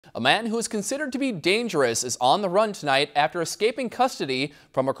A man who is considered to be dangerous is on the run tonight after escaping custody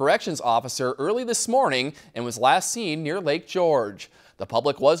from a corrections officer early this morning and was last seen near Lake George. The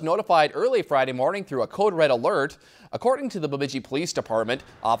public was notified early Friday morning through a code red alert. According to the Bemidji Police Department,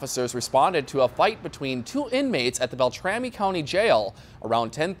 officers responded to a fight between two inmates at the Beltrami County Jail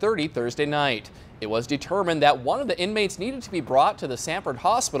around 10:30 Thursday night. It was determined that one of the inmates needed to be brought to the Sanford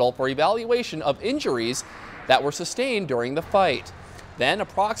Hospital for evaluation of injuries that were sustained during the fight. Then,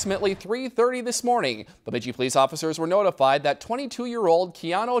 approximately 3:30 this morning, Bemidji police officers were notified that 22-year-old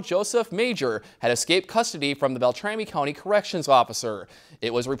Keanu Joseph Major had escaped custody from the Beltrami County Corrections Officer.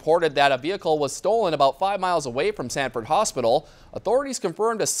 It was reported that a vehicle was stolen about 5 miles away from Sanford Hospital. Authorities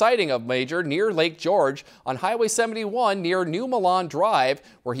confirmed a sighting of Major near Lake George on Highway 71 near New Milan Drive,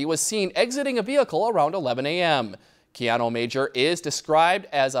 where he was seen exiting a vehicle around 11 a.m. Keanu Major is described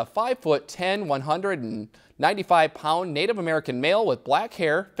as a 5'10", 195-pound Native American male with black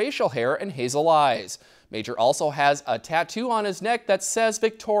hair, facial hair, and hazel eyes. Major also has a tattoo on his neck that says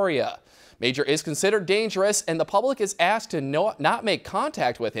Victoria. Major is considered dangerous, and the public is asked to not make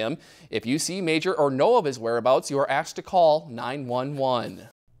contact with him. If you see Major or know of his whereabouts, you are asked to call 911.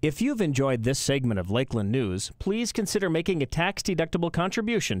 If you've enjoyed this segment of Lakeland News, please consider making a tax-deductible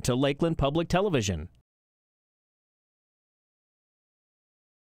contribution to Lakeland Public Television.